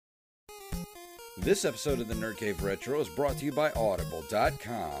This episode of the Nerd Cave Retro is brought to you by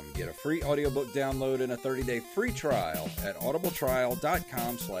Audible.com. Get a free audiobook download and a 30-day free trial at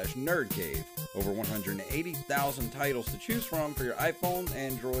audibletrial.com/nerdcave. Over 180,000 titles to choose from for your iPhone,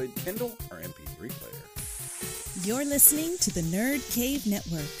 Android, Kindle, or MP3 player. You're listening to the Nerd Cave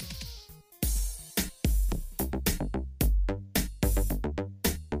Network.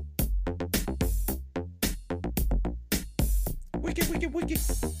 Wicked, wicked, wicked.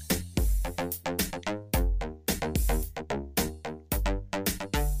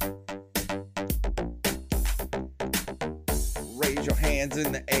 Raise your hands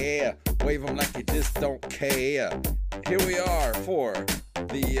in the air, wave them like you just don't care. Here we are for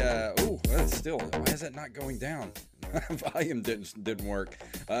the, why is that not going down? Volume didn't work.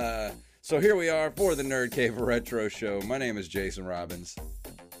 So here we are for the Nerd Cave Retro Show. My name is Jason Robbins.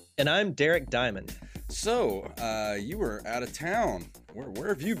 And I'm Derek Diamond. So, you were out of town. Where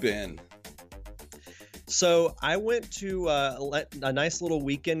have you been? So I went to a nice little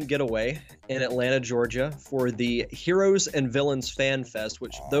weekend getaway in Atlanta, Georgia for the Heroes and Villains Fan Fest,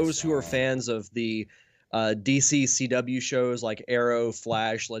 which those who are fans of the DC CW shows like Arrow,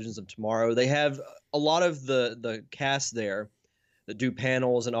 Flash, Legends of Tomorrow, they have a lot of the cast there that do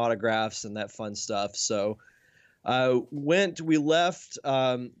panels and autographs and that fun stuff. So we left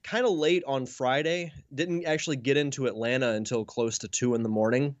kind of late on Friday. Didn't actually get into Atlanta until close to 2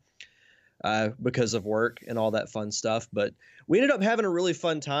 a.m. Because of work and all that fun stuff. But we ended up having a really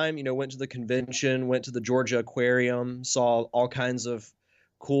fun time. You know, went to the convention, went to the Georgia Aquarium, saw all kinds of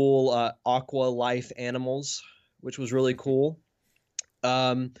cool aqua life animals, which was really cool.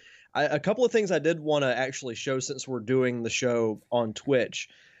 A couple of things I did want to actually show since we're doing the show on Twitch.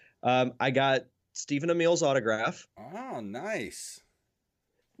 I got Stephen Amell's autograph. Oh, nice.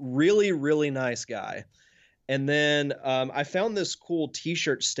 Really, really nice guy. And then I found this cool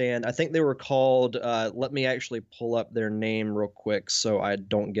T-shirt stand. I think they were called, let me actually pull up their name real quick so I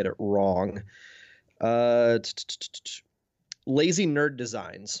don't get it wrong. Lazy Nerd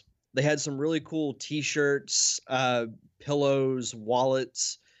Designs. They had some really cool T-shirts, pillows,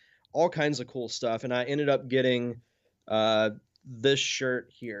 wallets, all kinds of cool stuff. And I ended up getting this shirt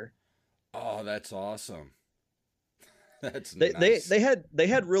here. Oh, that's awesome. That's nice. They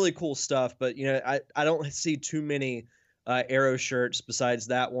had really cool stuff, but you know, I don't see too many Arrow shirts besides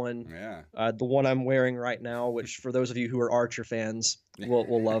that one. Yeah. The one I'm wearing right now, which for those of you who are Archer fans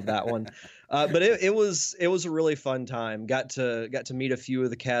will love that one. But it was a really fun time. Got to meet a few of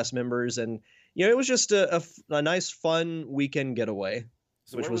the cast members, and you know, it was just a nice fun weekend getaway,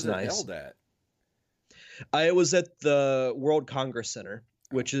 which was nice. Held at? It was at the World Congress Center,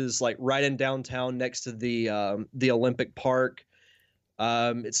 which is like right in downtown next to the Olympic Park.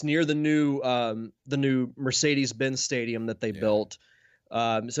 It's near the new Mercedes-Benz Stadium that they built.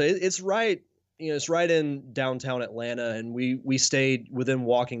 So it's right in downtown Atlanta, and we stayed within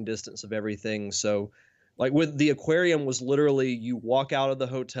walking distance of everything. So like with the aquarium was literally you walk out of the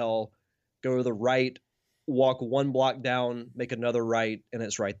hotel, go to the right, walk 1 block down, make another right, and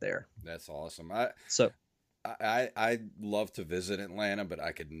it's right there. That's awesome. I love to visit Atlanta, but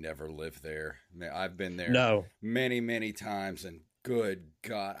I could never live there. I mean, I've been there many, many times, and good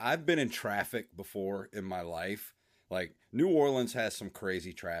God, I've been in traffic before in my life. Like, New Orleans has some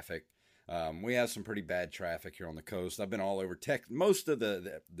crazy traffic. We have some pretty bad traffic here on the coast. I've been all over most of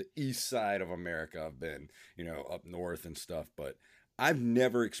the east side of America. I've been, you know, up north and stuff, but I've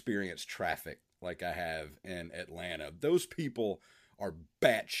never experienced traffic like I have in Atlanta. Those people are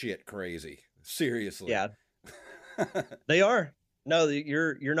batshit crazy. Seriously. Yeah. They are. No,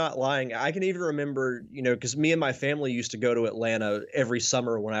 you're not lying. I can even remember, you know, because me and my family used to go to Atlanta every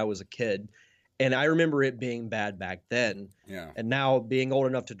summer when I was a kid, and I remember it being bad back then. Yeah. And now being old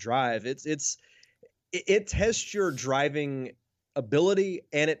enough to drive, it tests your driving ability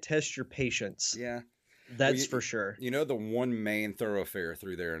and it tests your patience. Yeah. That's for sure. You know, the one main thoroughfare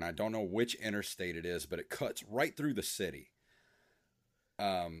through there, and I don't know which interstate it is, but it cuts right through the city.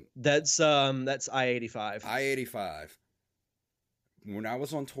 That's I-85. I-85. When I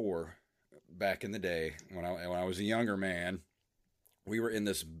was on tour back in the day, when I was a younger man, we were in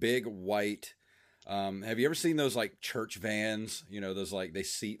this big white. Have you ever seen those like church vans? You know, those like they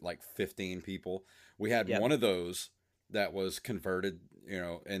seat like 15 people. We had one of those that was converted, you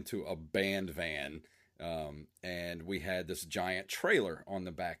know, into a band van, and we had this giant trailer on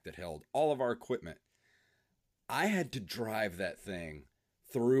the back that held all of our equipment. I had to drive that thing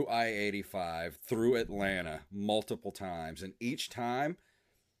through I-85, through Atlanta multiple times. And each time,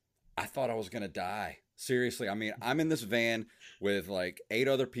 I thought I was going to die. Seriously. I mean, I'm in this van with like 8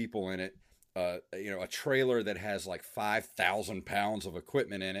 other people in it, a trailer that has like 5,000 pounds of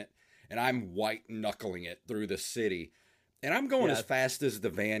equipment in it. and I'm white knuckling it through the city. And I'm going as fast as the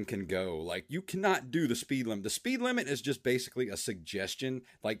van can go. Like, you cannot do the speed limit. The speed limit is just basically a suggestion.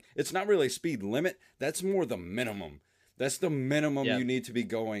 Like, it's not really a speed limit. That's more the minimum. That's the minimum you need to be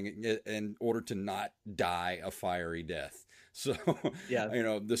going in order to not die a fiery death. So, you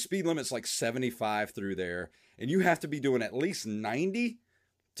know, the speed limit's like 75 through there. And you have to be doing at least 90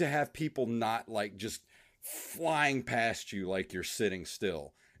 to have people not, like, just flying past you like you're sitting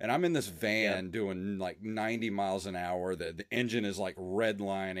still. And I'm in this van doing like 90 miles an hour. The engine is like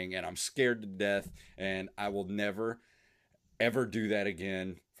redlining, and I'm scared to death. And I will never, ever do that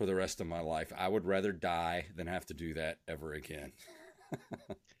again for the rest of my life. I would rather die than have to do that ever again.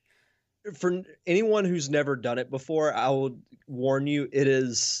 For anyone who's never done it before, I will warn you, it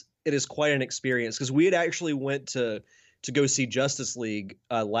is quite an experience, because we had actually went to go see Justice League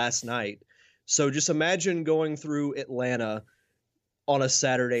last night. So just imagine going through Atlanta on a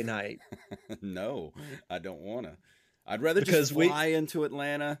Saturday night. No, I don't want to. I'd rather just fly into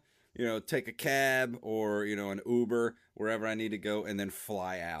Atlanta, you know, take a cab or, you know, an Uber, wherever I need to go, and then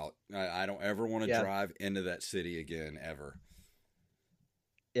fly out. I don't ever want to drive into that city again, ever.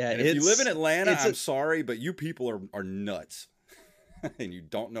 Yeah, and if you live in Atlanta, I'm sorry, but you people are nuts, and you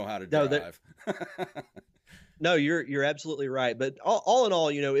don't know how to drive. No, you're absolutely right. But all in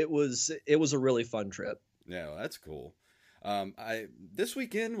all, you know, it was a really fun trip. Yeah, that's cool. This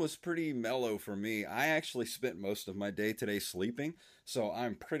weekend was pretty mellow for me. I actually spent most of my day today sleeping, so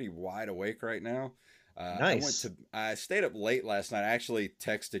I'm pretty wide awake right now. Nice. I stayed up late last night. I actually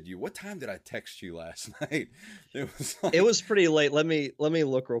texted you. What time did I text you last night? It was pretty late. Let me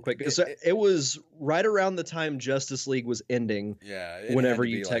look real quick. It was right around the time Justice League was ending. Yeah. Whenever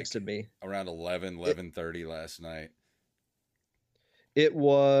you texted me. Around 11:30 last night. It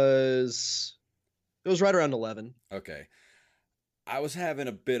was right around 11. Okay. I was having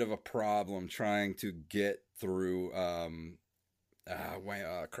a bit of a problem trying to get through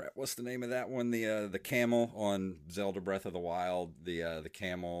crap, what's the name of that one? The camel on Zelda Breath of the Wild, the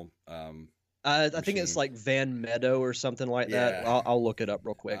camel I think it's like Van Meadow or something like that. I'll look it up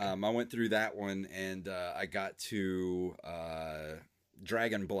real quick. I went through that one, and I got to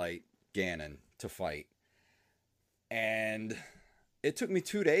Dragon Blight Ganon to fight. And it took me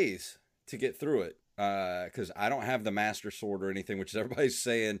 2 days to get through it. Because I don't have the Master Sword or anything, which is everybody's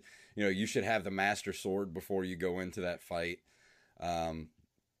saying, you know, you should have the Master Sword before you go into that fight.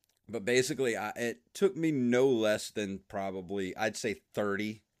 But basically, it took me no less than probably, I'd say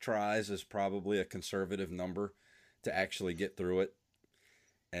 30 tries is probably a conservative number to actually get through it.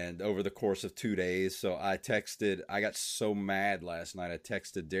 And over the course of 2 days, so I got so mad last night, I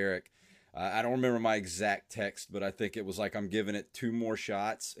texted Derek. I don't remember my exact text, but I think it was like, I'm giving it 2 more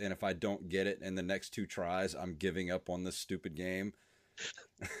shots, and if I don't get it in the next 2 tries, I'm giving up on this stupid game.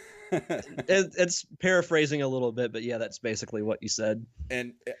 It's paraphrasing a little bit, but yeah, that's basically what you said.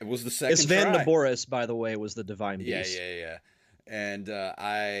 And it was the second try. It's Van Naboris, by the way, was the Divine Beast. Yeah. And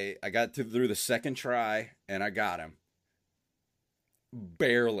I got through the second try, and I got him.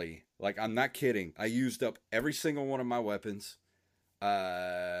 Barely. Like, I'm not kidding. I used up every single one of my weapons.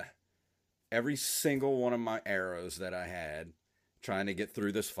 Every single one of my arrows that I had trying to get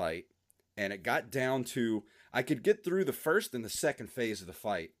through this fight. And it got down to, I could get through the first and the second phase of the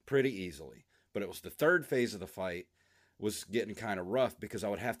fight pretty easily. But it was the third phase of the fight was getting kind of rough, because I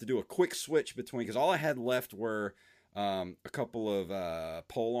would have to do a quick switch between, because all I had left were a couple of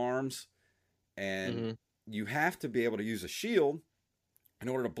pole arms. And you have to be able to use a shield in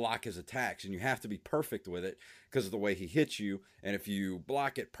order to block his attacks, and you have to be perfect with it because of the way he hits you. And if you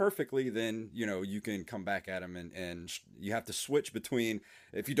block it perfectly, then, you know, you can come back at him, and you have to switch between,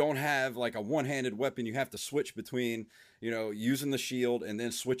 if you don't have like a one-handed weapon, you have to switch between, you know, using the shield and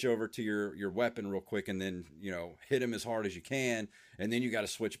then switch over to your weapon real quick, and then, you know, hit him as hard as you can, and then you got to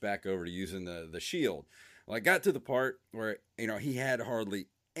switch back over to using the shield. Well, I got to the part where, you know, he had hardly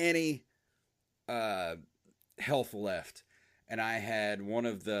any health left. And I had one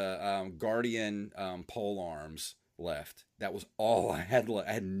of the Guardian pole arms left. That was all I had left.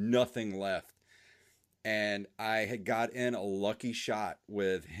 I had nothing left. And I had got in a lucky shot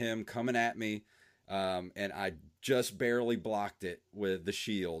with him coming at me. And I just barely blocked it with the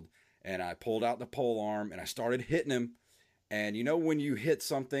shield. And I pulled out the pole arm, and I started hitting him. And you know, when you hit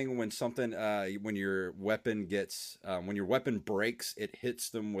something, when your weapon breaks, it hits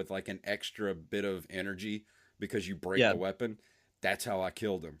them with like an extra bit of energy, because you break the weapon. That's how I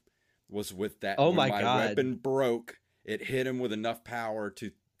killed him. Was with that. Oh when my God. Weapon broke, it hit him with enough power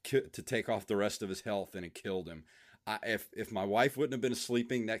to take off the rest of his health, and it killed him. If my wife wouldn't have been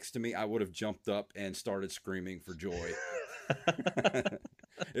sleeping next to me, I would have jumped up and started screaming for joy.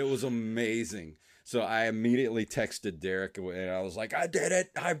 It was amazing. So I immediately texted Derek and I was like, I did it.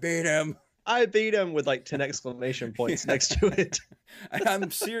 I beat him. I beat him with like 10 exclamation points next to it.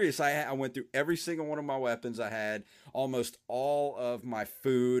 I'm serious. I went through every single one of my weapons. I had almost all of my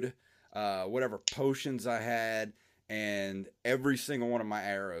food, whatever potions I had, and every single one of my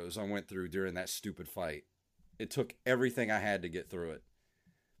arrows I went through during that stupid fight. It took everything I had to get through it,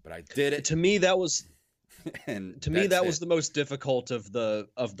 but I did it. To me, that was that was the most difficult of the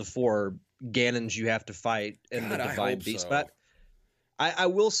 4 Ganons you have to fight in God, the Divine Beast. But I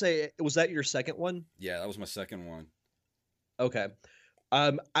will say, was that your second one? Yeah, that was my second one. Okay.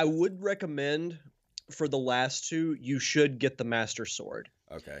 I would recommend for the last 2, you should get the Master Sword.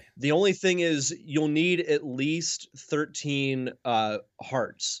 Okay. The only thing is you'll need at least 13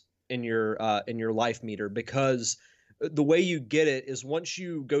 hearts in your life meter, because the way you get it is once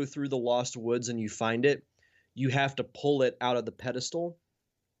you go through the Lost Woods and you find it, you have to pull it out of the pedestal,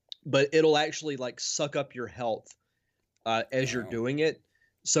 but it'll actually like suck up your health as you're doing it.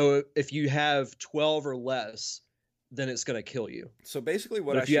 So if you have 12 or less, then it's going to kill you. So basically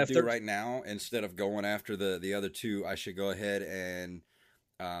what I should do right now, instead of going after the other 2, I should go ahead and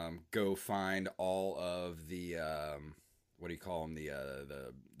go find all of the what do you call them,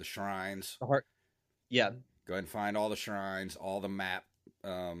 the shrines. The heart. Yeah. Go ahead and find all the shrines, all the map.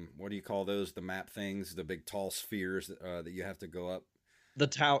 What do you call those? The map things, the big tall spheres that you have to go up. The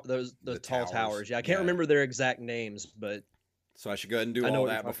tall towers. Yeah, I can't remember their exact names, but so I should go ahead and do all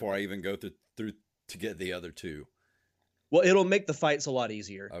that before I even go through to get the other 2. Well, it'll make the fights a lot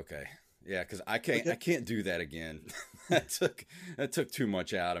easier. Okay. Yeah, because I can't do that again. that took too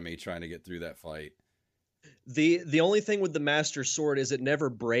much out of me trying to get through that fight. The only thing with the Master Sword is it never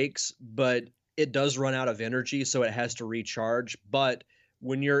breaks, but it does run out of energy, so it has to recharge. But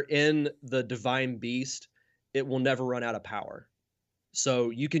when you're in the Divine Beast, it will never run out of power. So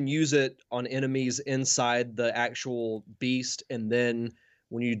you can use it on enemies inside the actual beast, and then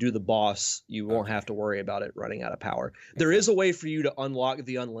when you do the boss, you won't have to worry about it running out of power. There is a way for you to unlock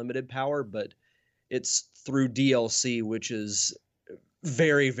the unlimited power, but it's through DLC, which is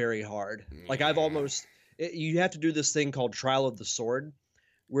very, very hard. Like you have to do this thing called Trial of the Sword,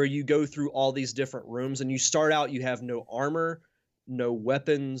 where you go through all these different rooms, and you start out, you have no armor, no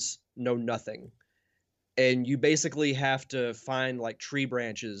weapons, no nothing. And you basically have to find like tree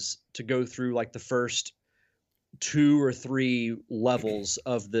branches to go through like the first 2 or 3 levels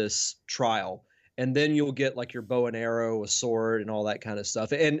of this trial. And then you'll get like your bow and arrow, a sword, and all that kind of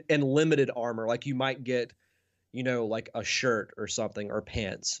stuff. And limited armor. Like you might get, like a shirt or something, or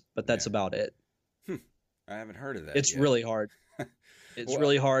pants, but that's about it. I haven't heard of that. It's really hard. It's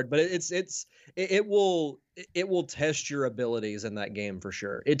really hard, but it will test your abilities in that game for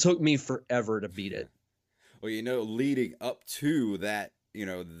sure. It took me forever to beat it. Well, leading up to that,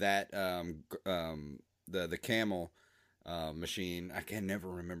 the camel machine, I can never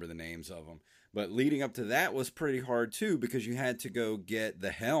remember the names of them, but leading up to that was pretty hard too, because you had to go get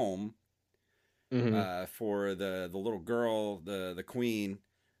the helm for the little girl, the queen.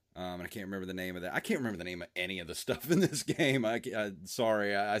 And I can't remember the name of that. I can't remember the name of any of the stuff in this game.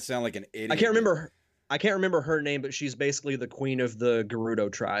 Sorry, I sound like an idiot. I can't remember her name, but she's basically the queen of the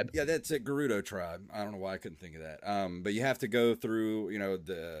Gerudo tribe. Yeah, that's it, Gerudo tribe. I don't know why I couldn't think of that. But you have to go through,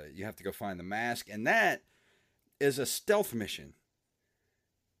 you have to go find the mask, and that is a stealth mission.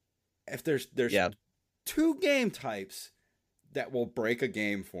 If there's 2 game types that will break a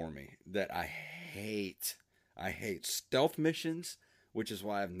game for me that I hate. I hate stealth missions, which is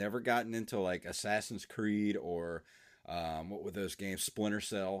why I've never gotten into like Assassin's Creed or what were those games, Splinter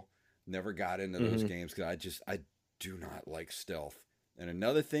Cell. Never got into those games because I do not like stealth. And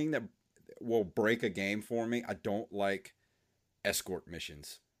another thing that will break a game for me, I don't like escort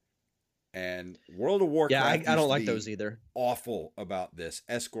missions. And World of Warcraft, I don't like those either. Awful about this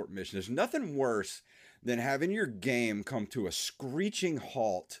escort mission. There's nothing worse than having your game come to a screeching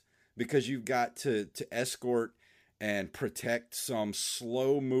halt because you've got to escort and protect some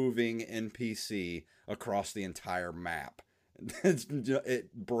slow-moving NPC across the entire map.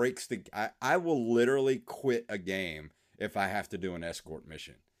 It breaks I will literally quit a game if I have to do an escort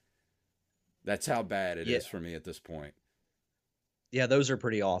mission. That's how bad it is for me at this point. Yeah, those are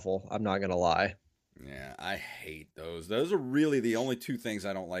pretty awful. I'm not going to lie. Yeah, I hate those. Those are really the only 2 things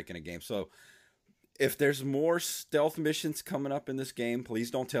I don't like in a game. So if there's more stealth missions coming up in this game,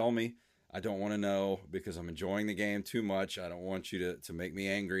 please don't tell me. I don't want to know because I'm enjoying the game too much. I don't want you to make me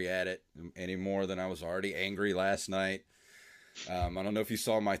angry at it any more than I was already angry last night. I don't know if you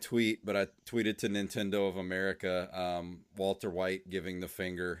saw my tweet, but I tweeted to Nintendo of America, Walter White giving the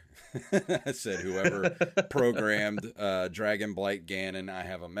finger. I said, whoever programmed Dragon Blight Ganon, I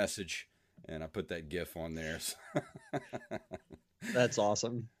have a message. And I put that GIF on there. That's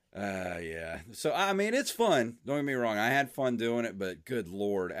awesome. Yeah. So, I mean, it's fun. Don't get me wrong. I had fun doing it, but good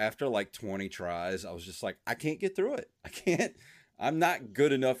Lord, after like 20 tries, I was just like, I can't get through it. I'm not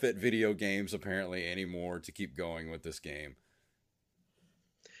good enough at video games apparently anymore to keep going with this game.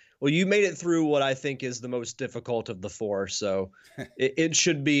 Well, you made it through what I think is the most difficult of the four, so it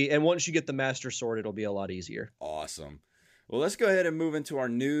should be. And once you get the Master Sword, it'll be a lot easier. Awesome. Well, let's go ahead and move into our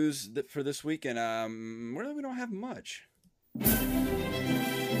news for this week, and really we don't have much.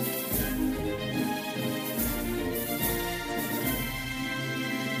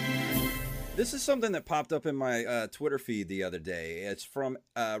 This is something that popped up in my Twitter feed the other day. It's from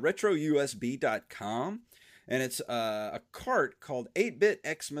retrousb.com. And it's a cart called 8-Bit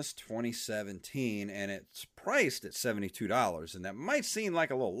Xmas 2017, and it's priced at $72. And that might seem like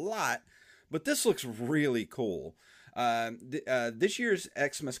a little lot, but this looks really cool. This year's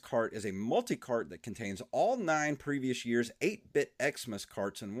Xmas cart is a multi-cart that contains all 9 previous year's 8-Bit Xmas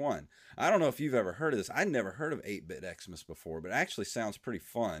carts in one. I don't know if you've ever heard of this. I'd never heard of 8-Bit Xmas before, but it actually sounds pretty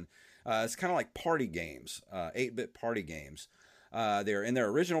fun. It's kind of like party games, 8-Bit party games. They're in their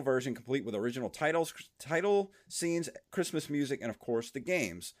original version, complete with original title scenes, Christmas music, and of course the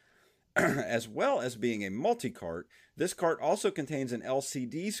games. As well as being a multi-cart, this cart also contains an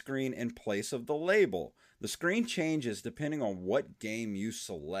LCD screen in place of the label. The screen changes depending on what game you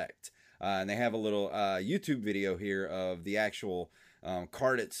select. And they have a little YouTube video here of the actual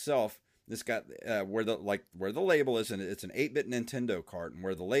cart itself. This got where the label is, and it's an 8-bit Nintendo cart, and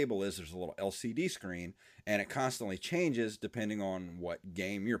where the label is, there's a little LCD screen, and it constantly changes depending on what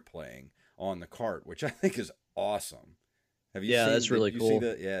game you're playing on the cart, which I think is awesome. Have you? Yeah, seen, that's really cool.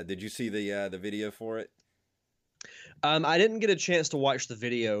 Did you see the video for it? I didn't get a chance to watch the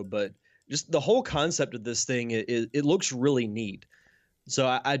video, but just the whole concept of this thing, it looks really neat.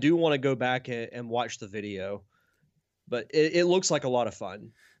 So I do want to go back and watch the video, but it looks like a lot of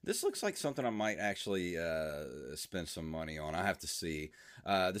fun. This looks like something I might actually spend some money on. I have to see.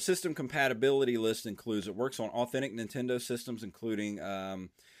 The system compatibility list includes it works on authentic Nintendo systems, including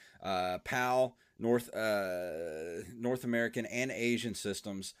PAL, North American and Asian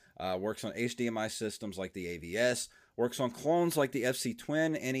systems. Works on HDMI systems like the AVS. Works on clones like the FC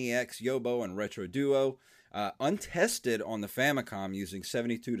Twin, NEX, Yobo, and Retro Duo. Untested on the Famicom using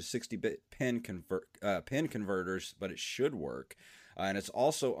 72 to 60-bit pin converters, but it should work. And it's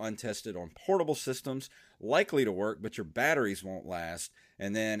also untested on portable systems, likely to work, but your batteries won't last.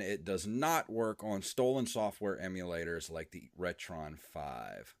 And then it does not work on stolen software emulators like the Retron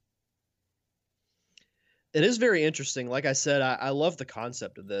 5. It is very interesting. Like I said, I love the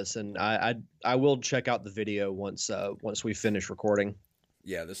concept of this, and I will check out the video once we finish recording.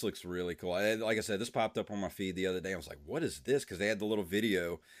 Yeah, this looks really cool. Like I said, this popped up on my feed the other day. I was like, "What is this?" Because they had the little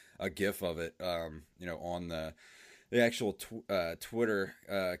video, a GIF of it, on the actual Twitter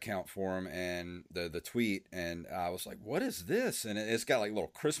account for them and the tweet, and I was like, "What is this?" And it's got like little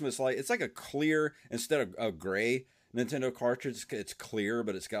Christmas light. It's like a clear instead of a gray Nintendo cartridge. It's clear,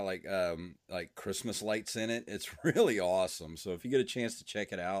 but it's got like Christmas lights in it. It's really awesome. So if you get a chance to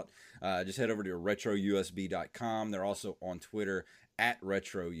check it out, just head over to retrousb.com. They're also on Twitter at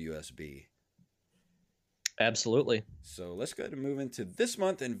retrousb. Absolutely. So let's go ahead and move into this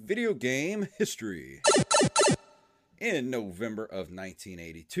month in video game history. In November of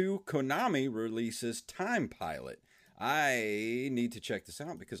 1982, Konami releases Time Pilot. I need to check this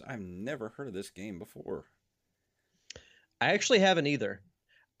out because I've never heard of this game before. I actually haven't either.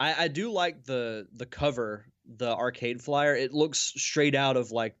 I do like the cover, the arcade flyer. It looks straight out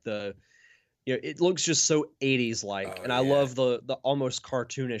of like it looks just so 80s like, and I love the almost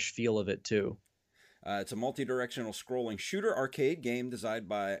cartoonish feel of it too. It's a multi-directional scrolling shooter arcade game designed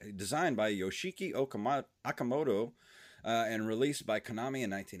by Yoshiki Okamoto and released by Konami in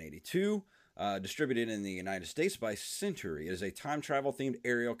 1982. Distributed in the United States by Century. It is a time travel themed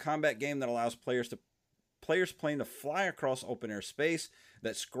aerial combat game that allows players playing to fly across open air space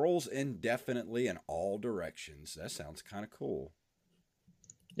that scrolls indefinitely in all directions. That sounds kind of cool.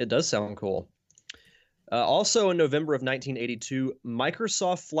 It does sound cool. Also in November of 1982,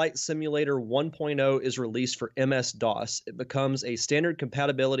 Microsoft Flight Simulator 1.0 is released for MS-DOS. It becomes a standard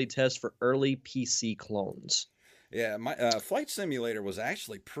compatibility test for early PC clones. Yeah, my Flight Simulator was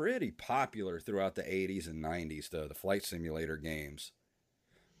actually pretty popular throughout the 80s and 90s, though, the Flight Simulator games.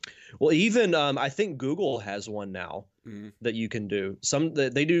 Well, even I think Google has one now. that you can do.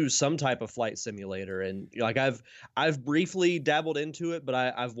 They do some type of flight simulator, and like I've briefly dabbled into it, but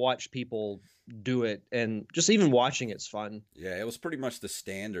I've watched people do it, and just even watching it's fun. Yeah, it was pretty much the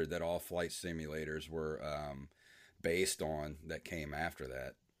standard that all flight simulators were based on that came after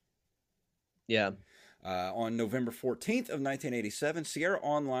that. Yeah. On November 14th of 1987, Sierra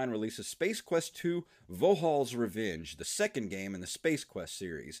Online releases Space Quest II: Vohal's Revenge, the second game in the Space Quest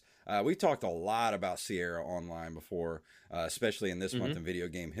series. We talked a lot about Sierra Online before, especially in this month in video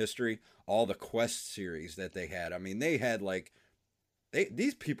game history. All the Quest series that they had. I mean, they had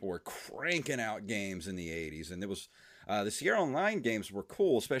these people were cranking out games in the 80s, and it was the Sierra Online games were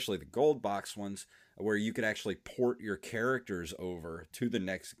cool, especially the gold box ones, where you could actually port your characters over to the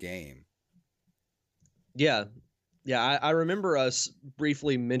next game. Yeah. I remember us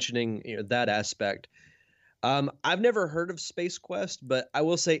briefly mentioning that aspect. I've never heard of Space Quest, but I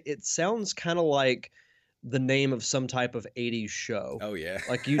will say it sounds kind of like the name of some type of 80s show. Oh, yeah.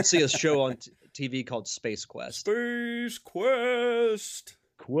 Like you'd see a show on TV called Space Quest. Space Quest.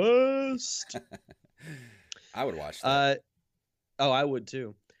 I would watch that. I would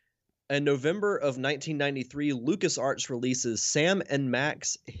too. In November of 1993, LucasArts releases Sam and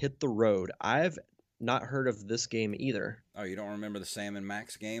Max Hit the Road. I've not heard of this game either. Oh, you don't remember the Sam and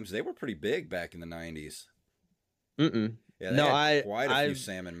Max games? They were pretty big back in the 90s. Mm-mm. Yeah, they had quite a few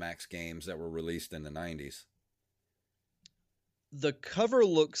Sam and Max games that were released in the 90s. The cover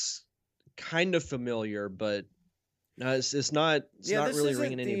looks kind of familiar, but no, it's not really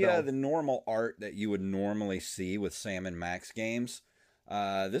ringing any bell. The normal art that you would normally see with Sam and Max games.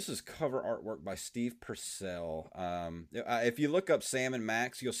 This is cover artwork by Steve Purcell. If you look up Sam and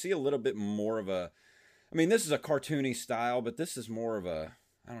Max, you'll see a little bit more of a... I mean, this is a cartoony style, but this is more of a...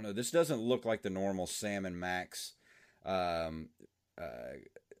 I don't know. This doesn't look like the normal Sam and Max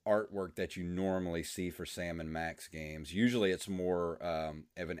artwork that you normally see for Sam and Max games. Usually it's more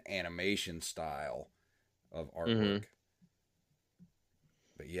of an animation style of artwork.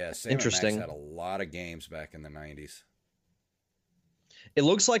 But yeah, Sam and Max had a lot of games back in the 90s. It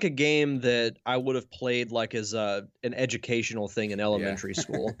looks like a game that I would have played like as an educational thing in elementary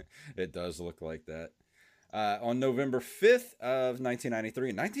school. It does look like that. On November 5th of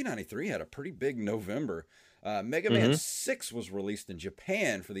 1993, 1993 had a pretty big November. Mega Man 6 was released in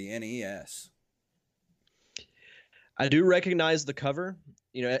Japan for the NES. I do recognize the cover.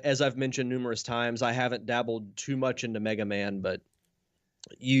 As I've mentioned numerous times, I haven't dabbled too much into Mega Man, but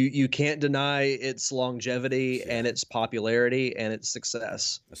you can't deny its longevity and its popularity and its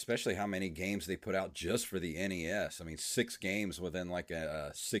success. Especially how many games they put out just for the NES. I mean, 6 games within like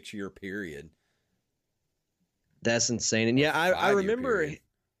a 6-year period. That's insane. And yeah, I remember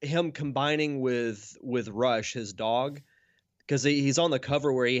him combining with Rush, his dog, because he's on the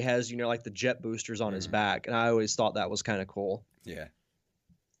cover where he has, like the jet boosters on his back. And I always thought that was kind of cool. Yeah.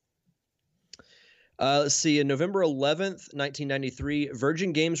 Let's see. In November 11th, 1993,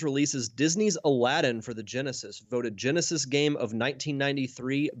 Virgin Games releases Disney's Aladdin for the Genesis, voted Genesis Game of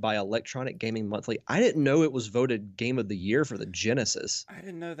 1993 by Electronic Gaming Monthly. I didn't know it was voted Game of the Year for the Genesis. I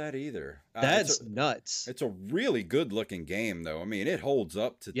didn't know that either. That's nuts. It's a really good looking game, though. I mean, it holds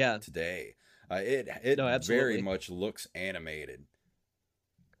up to today. It very much looks animated.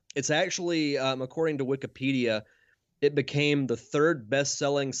 It's actually, according to Wikipedia, it became the third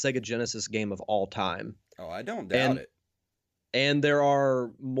best-selling Sega Genesis game of all time. Oh, I don't doubt it. And there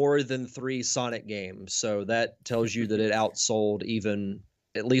are more than 3 Sonic games, so that tells you that it outsold even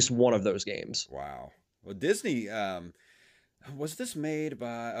at least one of those games. Wow. Well, Disney, was this made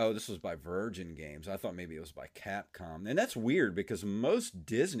by... Oh, this was by Virgin Games. I thought maybe it was by Capcom. And that's weird because most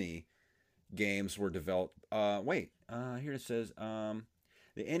Disney games were developed... here it says... the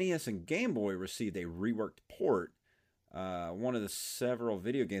NES and Game Boy received a reworked port. One of the several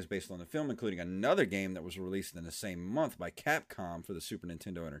video games based on the film, including another game that was released in the same month by Capcom for the Super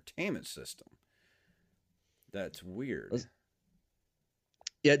Nintendo Entertainment System. That's weird.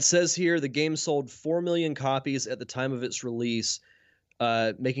 Yeah, it says here the game sold 4 million copies at the time of its release,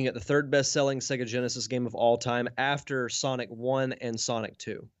 making it the third best-selling Sega Genesis game of all time after Sonic 1 and Sonic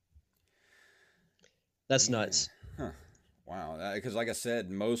 2. That's nuts. Huh. Wow, because like I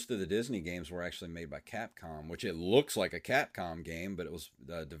said, most of the Disney games were actually made by Capcom, which it looks like a Capcom game, but it was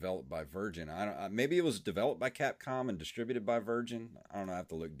developed by Virgin. Maybe it was developed by Capcom and distributed by Virgin. I don't know. I have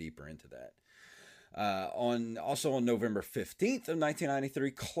to look deeper into that. Also on November 15th of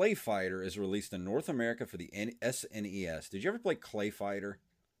 1993, Clay Fighter is released in North America for the SNES. Did you ever play Clay Fighter?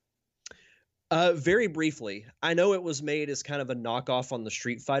 Very briefly. I know it was made as kind of a knockoff on the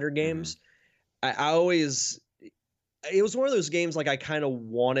Street Fighter games. I always... it was one of those games like I kind of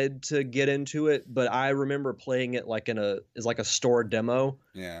wanted to get into it, but I remember playing it like as like a store demo.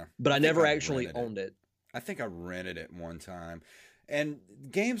 Yeah. But I never actually owned it. I think I rented it one time. And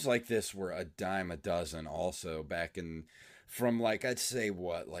games like this were a dime a dozen also back in from like I'd say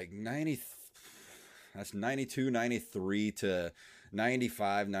what, like 90 that's 92, 93 to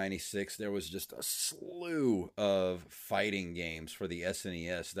 95, 96. There was just a slew of fighting games for the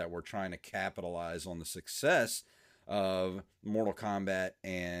SNES that were trying to capitalize on the success of Mortal Kombat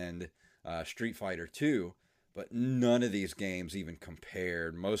and Street Fighter 2, but none of these games even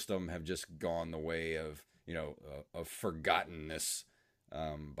compared. Most of them have just gone the way of, of forgottenness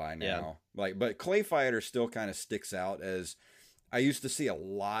by now. Yeah. But Clay Fighter still kind of sticks out as I used to see a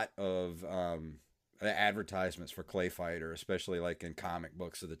lot of advertisements for Clay Fighter, especially like in comic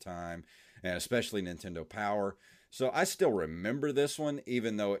books of the time, and especially Nintendo Power. So I still remember this one,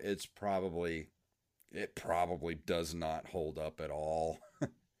 even though it probably does not hold up at all.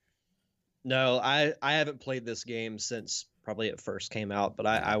 No, I haven't played this game since probably it first came out, but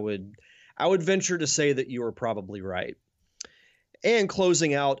I would venture to say that you are probably right. And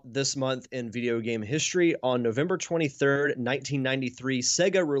closing out this month in video game history, on November 23rd, 1993,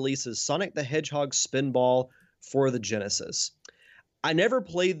 Sega releases Sonic the Hedgehog Spinball for the Genesis. I never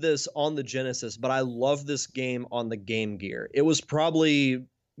played this on the Genesis, but I love this game on the Game Gear. It was probably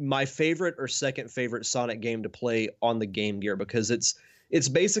my favorite or second favorite Sonic game to play on the Game Gear because it's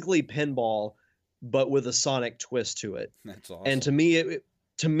basically pinball, but with a Sonic twist to it. That's awesome. And to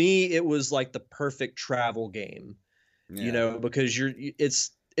me, it was like the perfect travel game. Yeah. Because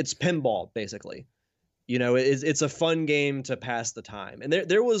it's pinball basically. It's a fun game to pass the time. And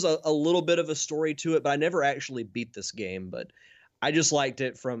there was a little bit of a story to it, but I never actually beat this game. But I just liked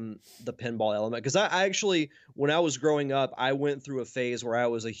it from the pinball element because I actually, when I was growing up, I went through a phase where I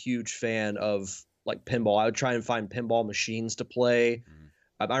was a huge fan of like pinball. I would try and find pinball machines to play.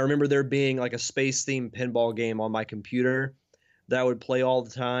 Mm-hmm. I remember there being like a space themed pinball game on my computer that I would play all the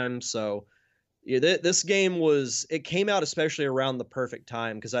time. So yeah, this game it came out especially around the perfect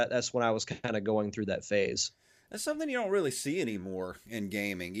time because that's when I was kind of going through that phase. That's something you don't really see anymore in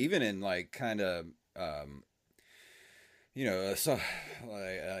gaming, even in like kind of, so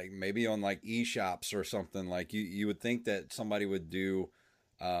like maybe on like eShops or something. Like you would think that somebody would do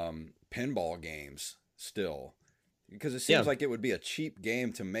pinball games still, because it seems like it would be a cheap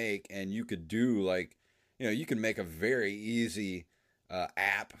game to make, and you could do like, you can make a very easy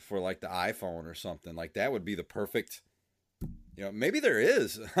app for like the iPhone or something. Like that would be the perfect, maybe there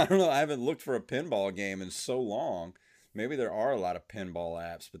is. I don't know. I haven't looked for a pinball game in so long. Maybe there are a lot of pinball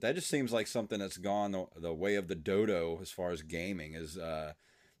apps, but that just seems like something that's gone the way of the dodo as far as gaming is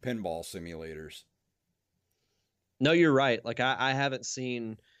pinball simulators. No, you're right. Like I haven't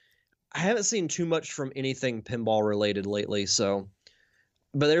seen too much from anything pinball related lately. So,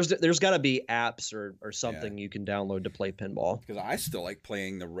 but there's got to be apps or something you can download to play pinball. Because I still like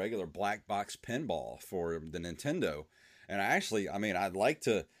playing the regular black box pinball for the Nintendo, and I'd like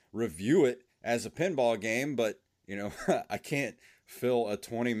to review it as a pinball game, but I can't fill a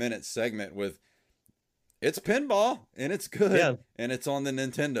 20-minute segment with it's pinball and it's good and it's on the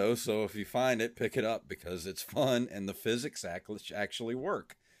Nintendo. So if you find it, pick it up because it's fun and the physics actually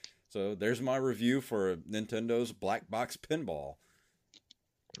work. So there's my review for Nintendo's black box pinball.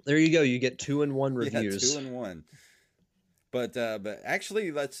 There you go. You get 2-in-1 reviews. Yeah, 2-in-1. But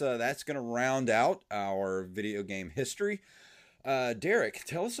actually, that's going to round out our video game history. Derek,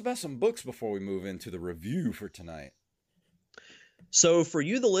 tell us about some books before we move into the review for tonight. So for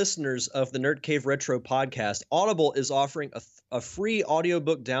you, the listeners of the Nerd Cave Retro podcast, Audible is offering a free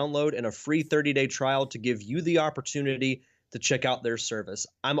audiobook download and a free 30-day trial to give you the opportunity to check out their service.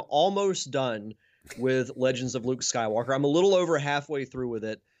 I'm almost done with Legends of Luke Skywalker. I'm a little over halfway through with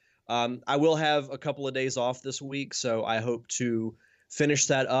it. I will have a couple of days off this week, so I hope to finish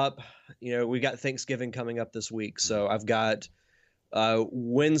that up. We got Thanksgiving coming up this week, so I've got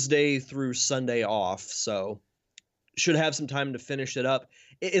Wednesday through Sunday off, so should have some time to finish it up.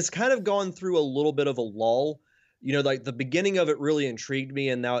 It's kind of gone through a little bit of a lull. Like the beginning of it really intrigued me,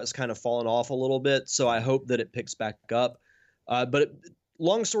 and now it's kind of fallen off a little bit, so I hope that it picks back up.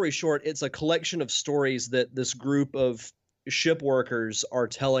 Long story short, it's a collection of stories that this group of ship workers are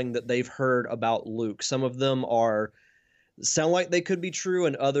telling that they've heard about Luke. Some of them sound like they could be true,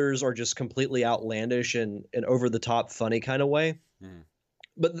 and others are just completely outlandish and over the top funny kind of way.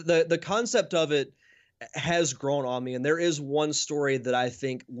 But the concept of it has grown on me, and there is one story that I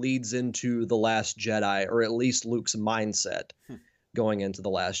think leads into The Last Jedi, or at least Luke's mindset going into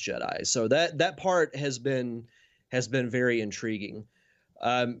The Last Jedi. So that part has been very intriguing.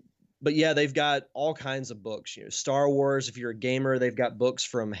 But yeah, they've got all kinds of books. Star Wars, if you're a gamer, they've got books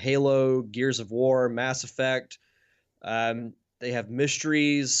from Halo, Gears of War, Mass Effect. They have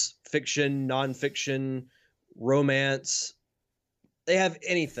mysteries, fiction, nonfiction, romance. They have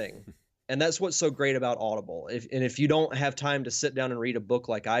anything. And that's what's so great about Audible. If you don't have time to sit down and read a book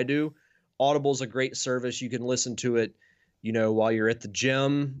like I do, Audible's a great service. You can listen to it, while you're at the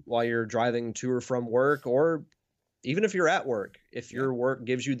gym, while you're driving to or from work, or even if you're at work. If your work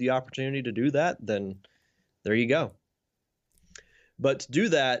gives you the opportunity to do that, then there you go. But to do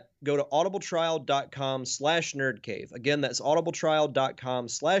that, go to audibletrial.com/nerdcave. Again, that's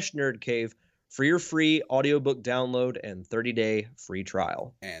audibletrial.com/nerdcave for your free audiobook download and 30-day free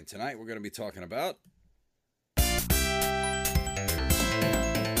trial. And tonight we're going to be talking about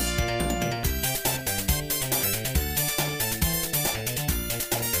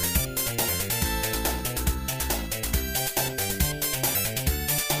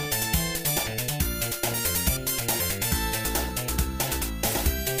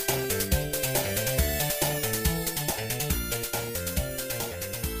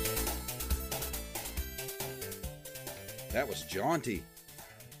that was jaunty.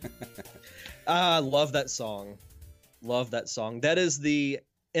 I love that song. Love that song. That is the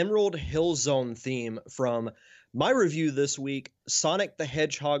Emerald Hill Zone theme from my review this week, Sonic the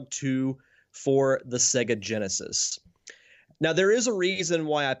Hedgehog 2 for the Sega Genesis. Now, there is a reason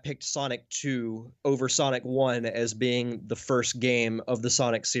why I picked Sonic 2 over Sonic 1 as being the first game of the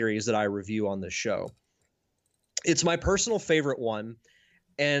Sonic series that I review on this show. It's my personal favorite one.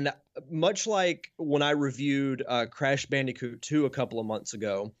 And much like when I reviewed Crash Bandicoot 2 a couple of months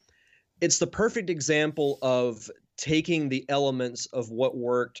ago, it's the perfect example of taking the elements of what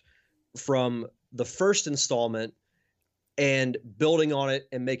worked from the first installment and building on it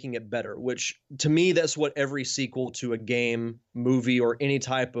and making it better, which to me, that's what every sequel to a game, movie, or any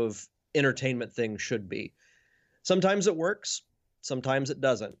type of entertainment thing should be. Sometimes it works, sometimes it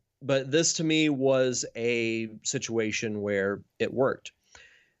doesn't. But this to me was a situation where it worked.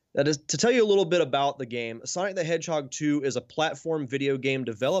 That is, to tell you a little bit about the game, Sonic the Hedgehog 2 is a platform video game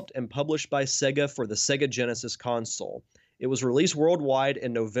developed and published by Sega for the Sega Genesis console. It was released worldwide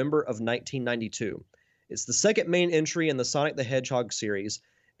in November of 1992. It's the second main entry in the Sonic the Hedgehog series,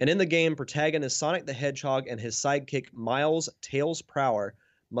 and in the game, protagonist Sonic the Hedgehog and his sidekick Miles Tails Prower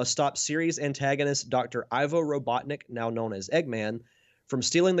must stop series antagonist Dr. Ivo Robotnik, now known as Eggman, from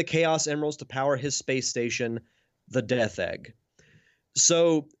stealing the Chaos Emeralds to power his space station, the Death Egg.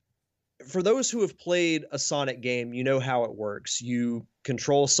 So, for those who have played a Sonic game, you know how it works. You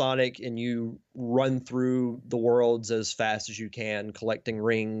control Sonic and you run through the worlds as fast as you can, collecting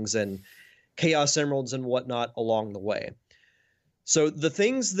rings and Chaos Emeralds and whatnot along the way. So the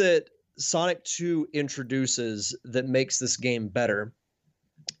things that Sonic 2 introduces that makes this game better,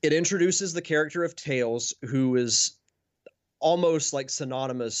 it introduces the character of Tails, who is almost like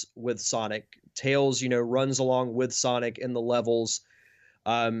synonymous with Sonic. Tails, runs along with Sonic in the levels.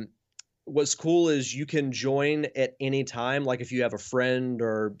 What's cool is you can join at any time. Like if you have a friend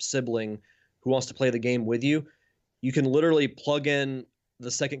or sibling who wants to play the game with you, you can literally plug in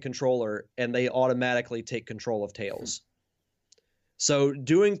the second controller and they automatically take control of Tails. So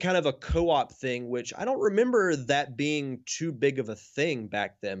doing kind of a co-op thing, which I don't remember that being too big of a thing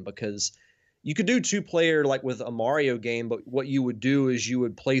back then, because you could do two-player like with a Mario game, but what you would do is you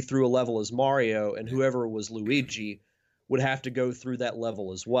would play through a level as Mario and whoever was Luigi would have to go through that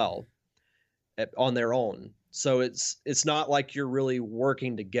level as well on their own. So it's not like you're really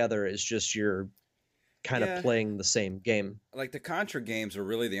working together. It's just you're kind of playing the same game. Like the Contra games are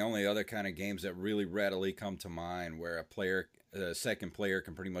really the only other kind of games that really readily come to mind where a second player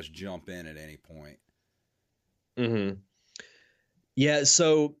can pretty much jump in at any point. Mm-hmm. Yeah,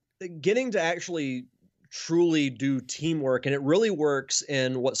 so getting to actually truly do teamwork, and it really works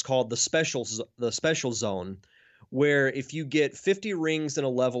in what's called the special zone, where if you get 50 rings in a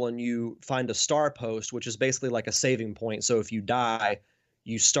level and you find a star post, which is basically like a saving point. So if you die,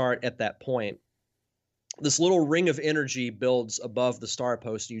 you start at that point. This little ring of energy builds above the star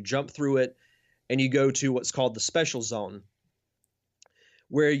post. You jump through it and you go to what's called the special zone,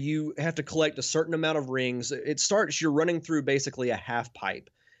 where you have to collect a certain amount of rings. You're running through basically a half pipe,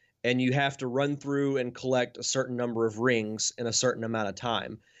 and you have to run through and collect a certain number of rings in a certain amount of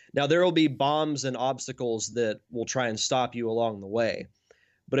time. Now, there will be bombs and obstacles that will try and stop you along the way.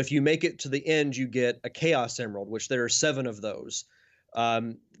 But if you make it to the end, you get a Chaos Emerald, which there are 7 of those.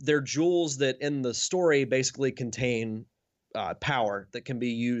 They're jewels that in the story basically contain power that can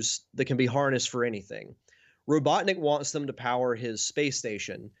be harnessed for anything. Robotnik wants them to power his space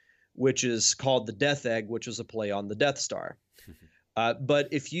station, which is called the Death Egg, which is a play on the Death Star. But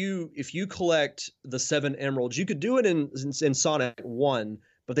if you collect the 7 emeralds, you could do it in Sonic 1,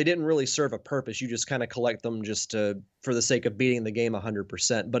 but they didn't really serve a purpose. You just kind of collect them just for the sake of beating the game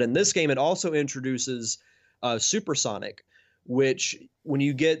 100%. But in this game, it also introduces Super Sonic, which when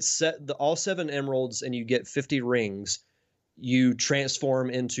you get all 7 emeralds and you get 50 rings, you transform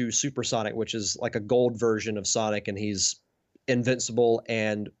into Super Sonic, which is like a gold version of Sonic, and he's invincible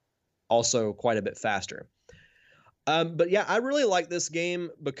and also quite a bit faster. But yeah, I really like this game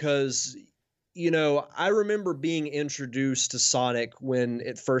because, I remember being introduced to Sonic when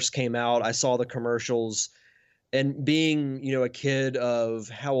it first came out. I saw the commercials, and being, a kid of,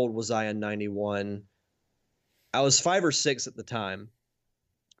 how old was I in 91? I was 5 or 6 at the time.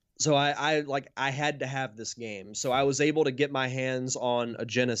 So I had to have this game. So I was able to get my hands on a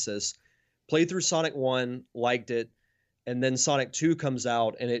Genesis, play through Sonic 1, liked it, and then Sonic 2 comes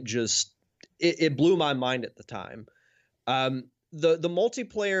out, and it blew my mind at the time. The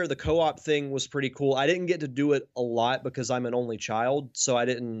multiplayer, the co-op thing was pretty cool. I didn't get to do it a lot because I'm an only child, so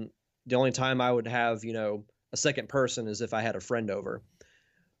the only time I would have, a second person is if I had a friend over.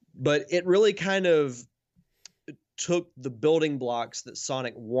 But it really kind of took the building blocks that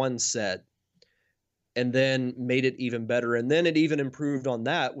Sonic 1 set and then made it even better. And then it even improved on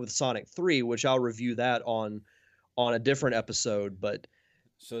that with Sonic 3, which I'll review that on a different episode. But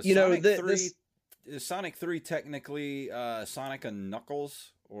so Sonic 3 is Sonic 3 technically Sonic and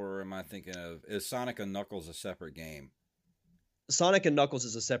Knuckles, or am I thinking is Sonic and Knuckles a separate game? Sonic and Knuckles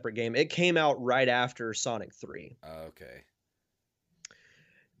is a separate game. It came out right after Sonic 3. Okay.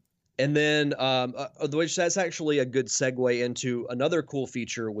 And then, which that's actually a good segue into another cool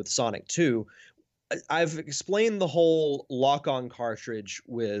feature with Sonic 2. I've explained the whole lock-on cartridge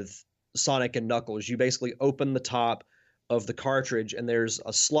with Sonic and Knuckles. You basically open the top of the cartridge, and there's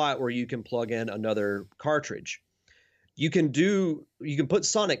a slot where you can plug in another cartridge. You can put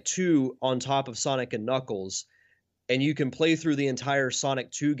Sonic 2 on top of Sonic and Knuckles, and you can play through the entire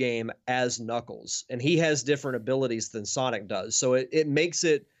Sonic 2 game as Knuckles. And he has different abilities than Sonic does. So it makes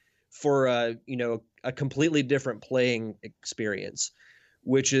it for a completely different playing experience,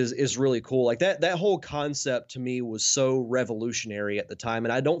 which is really cool. Like that whole concept to me was so revolutionary at the time,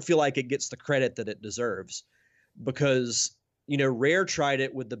 and I don't feel like it gets the credit that it deserves, because Rare tried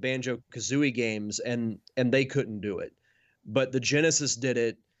it with the Banjo-Kazooie games and they couldn't do it, but the Genesis did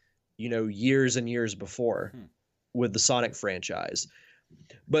it years and years before with the Sonic franchise.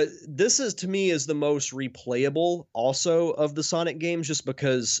 But this to me is the most replayable also of the Sonic games, just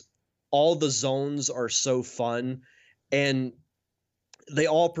because all the zones are so fun and they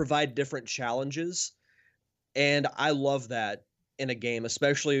all provide different challenges. And I love that in a game,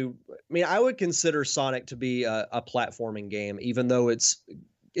 especially, I would consider Sonic to be a platforming game, even though it's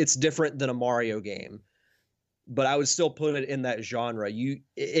different than a Mario game, but I would still put it in that genre.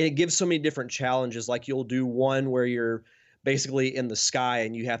 It gives so many different challenges. Like you'll do one where you're basically in the sky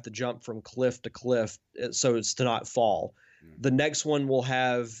and you have to jump from cliff to cliff so it's to not fall. The next one will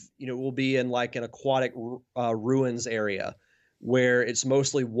have, will be in like an aquatic ruins area where it's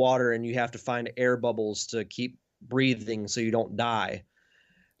mostly water and you have to find air bubbles to keep breathing so you don't die.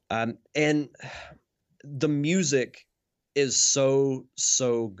 And the music is so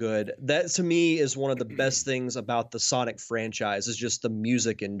good. That to me is one of the best things about the Sonic franchise, is just the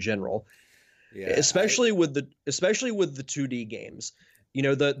music in general. Yeah, especially with the 2D games.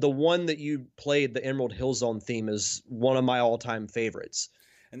 The one that you played, the Emerald Hill Zone theme, is one of my all-time favorites.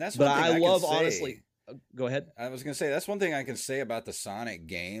 And that's what I love, honestly. Go ahead. I was going to say, that's one thing I can say about the Sonic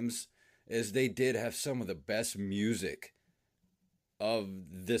games is they did have some of the best music of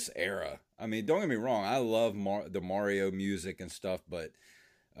this era. I mean, don't get me wrong, I love the Mario music and stuff, but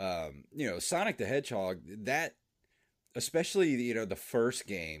Sonic the Hedgehog, that, especially the first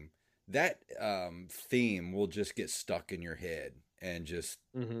game, that theme will just get stuck in your head, and just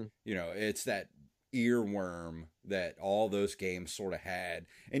it's that earworm that all those games sort of had.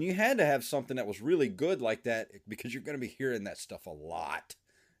 And you had to have something that was really good like that, because you're going to be hearing that stuff a lot.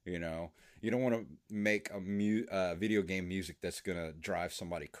 You don't want to make a video game music that's going to drive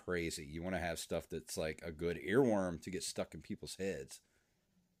somebody crazy. You want to have stuff that's like a good earworm to get stuck in people's heads.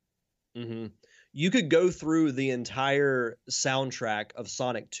 Mm-hmm. You could go through the entire soundtrack of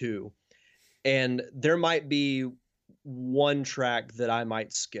Sonic 2, and there might be one track that I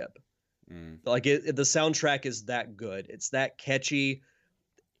might skip. Like the soundtrack is that good. It's that catchy,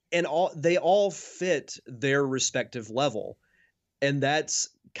 and they all fit their respective level. And that's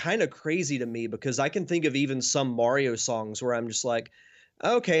kind of crazy to me, because I can think of even some Mario songs where I'm just like,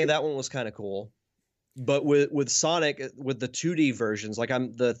 okay, that one was kind of cool. But with Sonic, with the 2D versions, like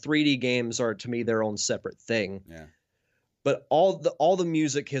the 3D games are, to me, their own separate thing. Yeah. but all the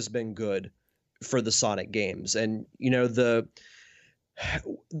music has been good for the Sonic games. And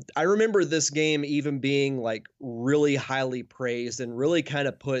I remember this game even being like really highly praised and really kind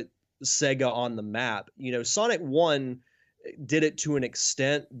of put Sega on the map. Sonic 1 did it to an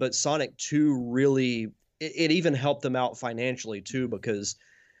extent, but Sonic 2 really it even helped them out financially too, because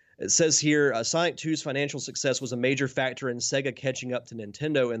it says here Sonic 2's financial success was a major factor in Sega catching up to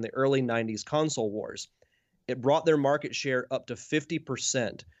Nintendo in the early 90s console wars. It brought their market share up to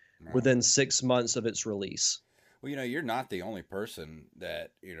 50% within 6 months of its release. Well, you're not the only person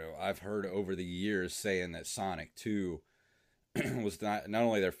that, I've heard over the years saying that Sonic 2 was not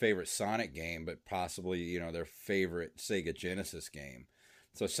only their favorite Sonic game, but possibly, their favorite Sega Genesis game.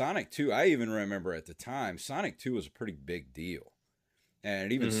 So Sonic 2, I even remember at the time, Sonic 2 was a pretty big deal.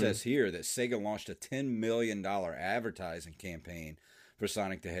 And it even says here that Sega launched a $10 million advertising campaign for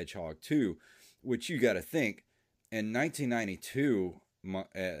Sonic the Hedgehog 2, which you got to think, in 1992,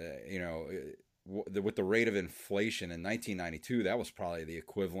 with the rate of inflation in 1992, that was probably the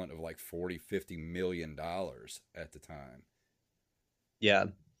equivalent of like $40-50 million at the time. Yeah.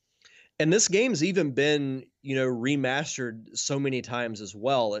 And this game's even been, remastered so many times as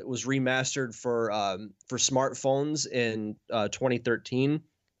well. It was remastered for smartphones in 2013.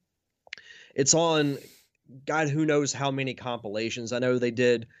 It's on, God, who knows how many compilations. I know they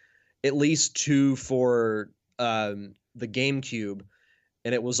did at least 2 for the GameCube,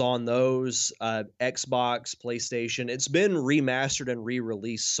 and it was on those, Xbox, PlayStation. It's been remastered and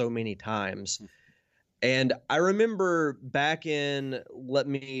re-released so many times. And I remember back in, let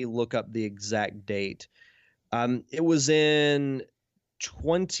me look up the exact date. It was in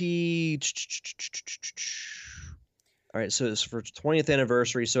 20. All right, so it's for 20th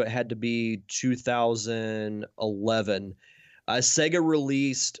anniversary, so it had to be 2011. Sega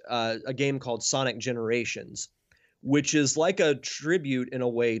released a game called Sonic Generations, which is like a tribute in a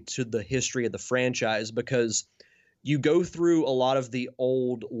way to the history of the franchise, because you go through a lot of the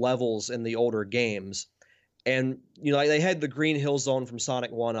old levels in the older games. And, they had the Green Hill Zone from Sonic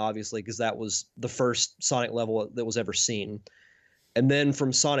 1, obviously, because that was the first Sonic level that was ever seen. And then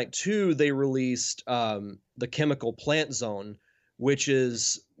from Sonic 2, they released the Chemical Plant Zone, which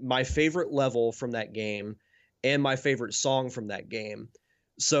is my favorite level from that game and my favorite song from that game.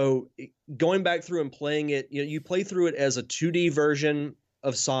 So going back through and playing it, you play through it as a 2D version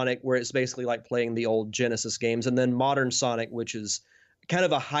of Sonic, where it's basically like playing the old Genesis games, and then modern Sonic, which is kind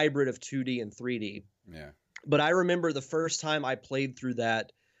of a hybrid of 2D and 3D. Yeah. But I remember the first time I played through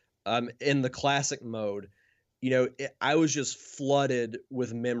that in the classic mode, I was just flooded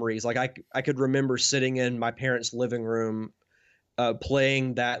with memories. Like I could remember sitting in my parents' living room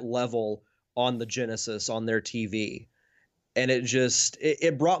playing that level on the Genesis on their TV. And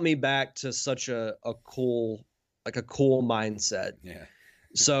it brought me back to such a cool mindset. Yeah.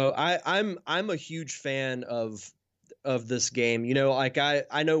 So I'm a huge fan of this game.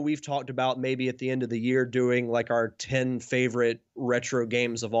 I know we've talked about maybe at the end of the year doing like our 10 favorite retro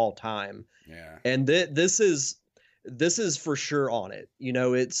games of all time. Yeah. And this is for sure on it.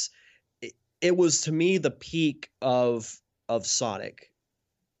 It was to me the peak of Sonic.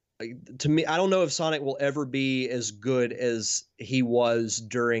 To me, I don't know if Sonic will ever be as good as he was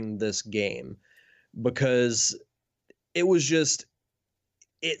during this game, because it was just,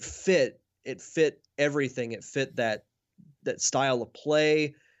 it fit everything. It fit that style of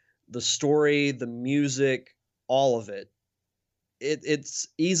play, the story, the music, all of it. It's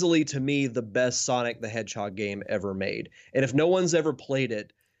easily, to me, the best Sonic the Hedgehog game ever made. And if no one's ever played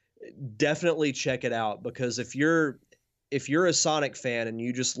it, definitely check it out, because if you're a Sonic fan and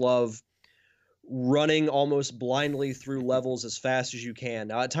you just love running almost blindly through levels as fast as you can.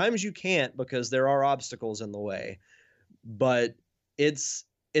 Now, at times you can't because there are obstacles in the way, but it's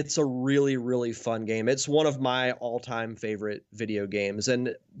a really, really fun game. It's one of my all-time favorite video games.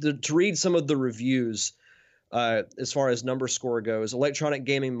 And to read some of the reviews, as far as number score goes, Electronic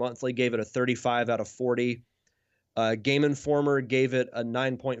Gaming Monthly gave it a 35 out of 40. Game Informer gave it a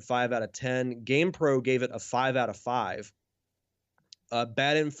 9.5 out of 10. GamePro gave it a 5 out of 5.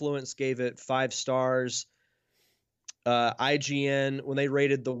 Bad Influence gave it 5 stars. IGN, when they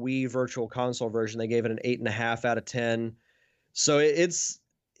rated the Wii Virtual Console version, they gave it an 8.5 out of 10. So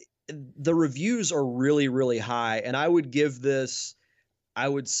the reviews are really, really high, and I would give this, I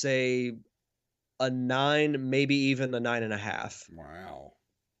would say, a 9, maybe even a 9.5. Wow,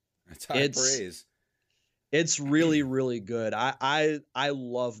 that's high praise. It's really, really good. I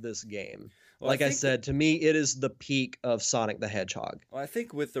love this game. Well, like I said, to me, it is the peak of Sonic the Hedgehog. Well, I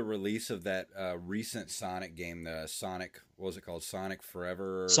think with the release of that recent Sonic game, the Sonic, what was it called? Sonic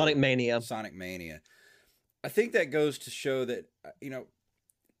Forever? Sonic Mania. Sonic Mania. I think that goes to show that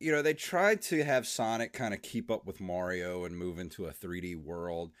they tried to have Sonic kind of keep up with Mario and move into a 3D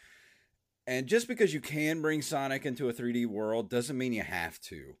world. And just because you can bring Sonic into a 3D world doesn't mean you have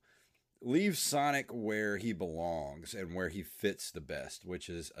to. Leave Sonic where he belongs and where he fits the best, which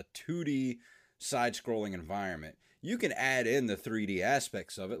is a 2D side-scrolling environment. You can add in the 3D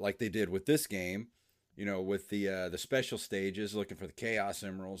aspects of it like they did with this game, with the special stages, looking for the Chaos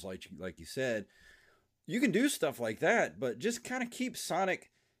Emeralds, like you said. You can do stuff like that, but just kind of keep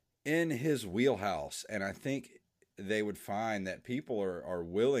Sonic in his wheelhouse. And I think they would find that people are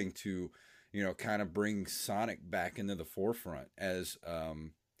willing to, kind of bring Sonic back into the forefront as,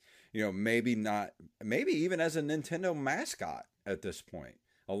 maybe even as a Nintendo mascot at this point,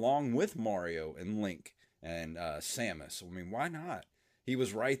 along with Mario and Link and Samus. I mean, why not? He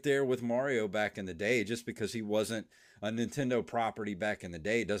was right there with Mario back in the day. Just because he wasn't a Nintendo property back in the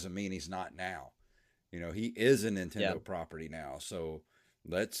day doesn't mean he's not now. He is a Nintendo property now. So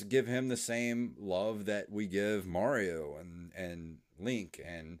let's give him the same love that we give Mario and Link.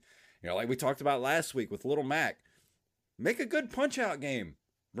 And, like we talked about last week with Little Mac, make a good Punch-Out game.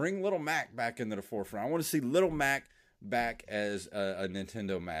 Bring Little Mac back into the forefront. I want to see Little Mac back as a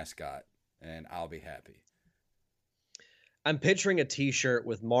Nintendo mascot, and I'll be happy. I'm picturing a T-shirt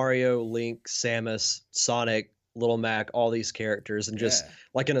with Mario, Link, Samus, Sonic, Little Mac, all these characters, and just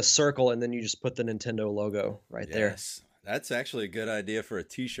like in a circle, and then you just put the Nintendo logo right there. Yes, that's actually a good idea for a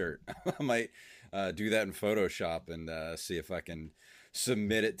T-shirt. I might do that in Photoshop and see if I can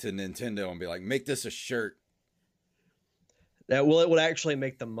submit it to Nintendo and be like, make this a shirt. It would actually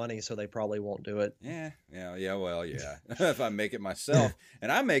make them money, so they probably won't do it. Yeah. If I make it myself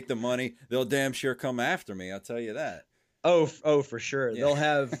and I make the money, they'll damn sure come after me. I'll tell you that. Oh, for sure.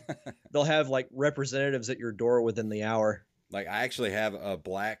 Yeah. They'll have like representatives at your door within the hour. Like I actually have a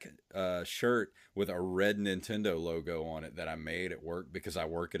black shirt with a red Nintendo logo on it that I made at work because I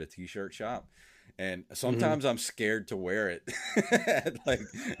work at a T-shirt shop. And sometimes I'm scared to wear it at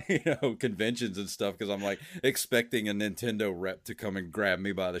conventions and stuff because I'm like expecting a Nintendo rep to come and grab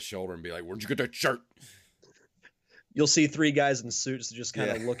me by the shoulder and be like, "Where'd you get that shirt?" You'll see three guys in suits that just kind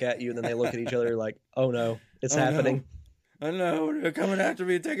of look at you and then they look at each other like, "Oh no, it's happening." No. I know they're coming after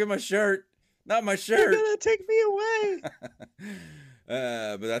me, taking my shirt. Not my shirt. They're gonna take me away.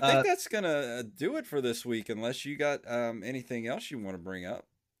 But I think that's gonna do it for this week. Unless you got anything else you want to bring up.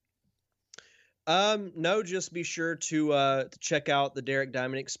 No, just be sure to check out the Derek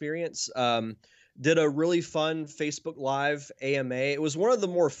Diamond Experience. Did a really fun Facebook Live AMA. It was one of the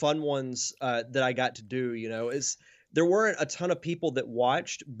more fun ones that I got to do. There weren't a ton of people that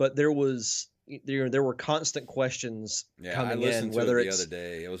watched, but there were constant questions coming in. I listened to it the other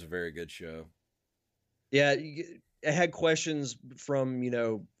day. It was a very good show. Yeah, it had questions from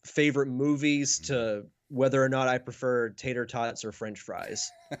favorite movies to whether or not I prefer tater tots or French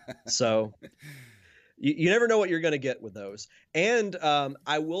fries. So you never know what you're going to get with those. And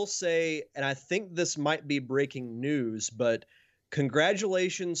I will say, and I think this might be breaking news, but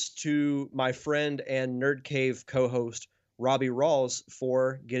congratulations to my friend and Nerd Cave co-host Robbie Rawls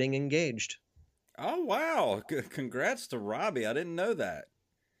for getting engaged. Oh, wow. Congrats to Robbie. I didn't know that.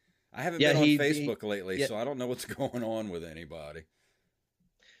 I haven't been on Facebook lately, so I don't know what's going on with anybody.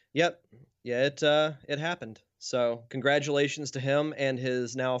 Yep. Yeah, it happened. So congratulations to him and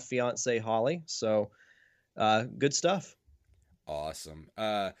his now fiance Holly. So good stuff. Awesome.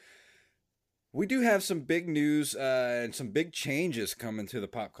 We do have some big news and some big changes coming to the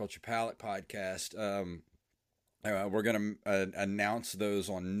Pop Culture Palette podcast. We're going to announce those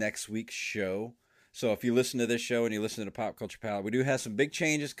on next week's show. So if you listen to this show and you listen to the Pop Culture Palette, we do have some big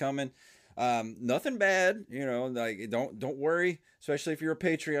changes coming. Nothing bad, don't worry, especially if you're a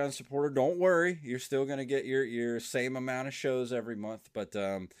Patreon supporter, don't worry. You're still going to get your same amount of shows every month, but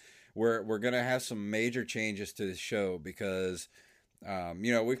we're going to have some major changes to the show because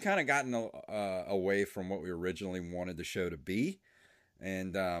we've kind of gotten away from what we originally wanted the show to be,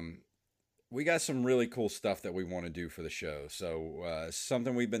 and we got some really cool stuff that we want to do for the show. So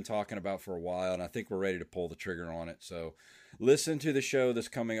something we've been talking about for a while, and I think we're ready to pull the trigger on it. So listen to the show this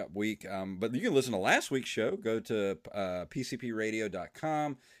coming up week. But you can listen to last week's show. Go to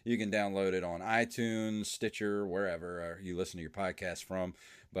pcpradio.com. You can download it on iTunes, Stitcher, wherever you listen to your podcast from.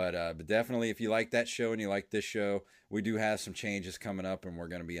 But definitely, if you like that show and you like this show, we do have some changes coming up, and we're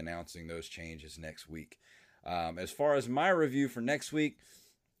going to be announcing those changes next week. As far as my review for next week,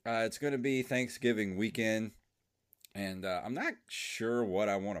 it's going to be Thanksgiving weekend, and I'm not sure what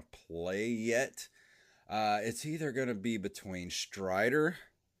I want to play yet. It's either going to be between Strider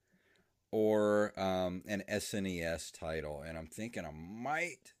or an SNES title. And I'm thinking I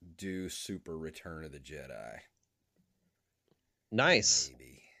might do Super Return of the Jedi. Nice.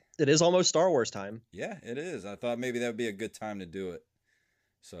 Maybe. It is almost Star Wars time. Yeah, it is. I thought maybe that would be a good time to do it.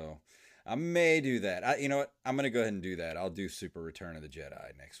 So I may do that. You know what? I'm going to go ahead and do that. I'll do Super Return of the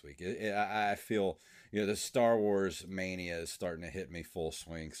Jedi next week. I feel, the Star Wars mania is starting to hit me full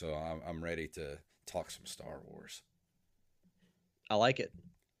swing. So I'm ready to talk some Star Wars. I like it.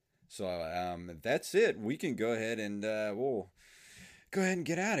 So that's it. We can go ahead and we'll go ahead and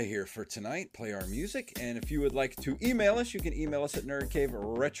get out of here for tonight. Play our music. And if you would like to email us, you can email us at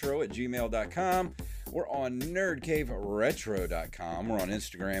nerdcaveretro@gmail.com. We're on nerdcaveretro.com. We're on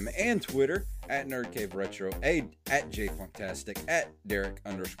Instagram and Twitter at nerdcaveretro, at jfunktastic, at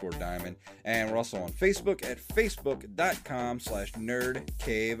Derek_Diamond. And we're also on Facebook at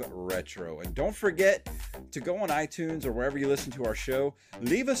facebook.com/nerdcaveretro. And don't forget to go on iTunes or wherever you listen to our show.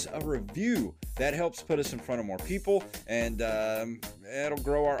 Leave us a review. That helps put us in front of more people, and it'll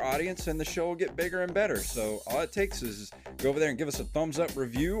grow our audience, and the show will get bigger and better. So all it takes is go over there and give us a thumbs up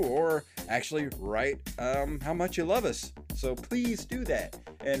review, or actually write how much you love us. So please do that,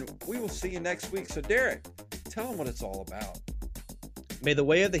 and we will see you next week. So Derek, tell them what it's all about. May the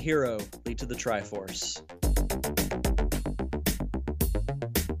way of the hero lead to the Triforce.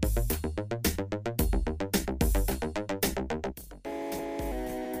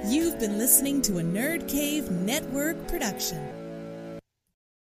 You've been listening to a Nerd Cave Network production.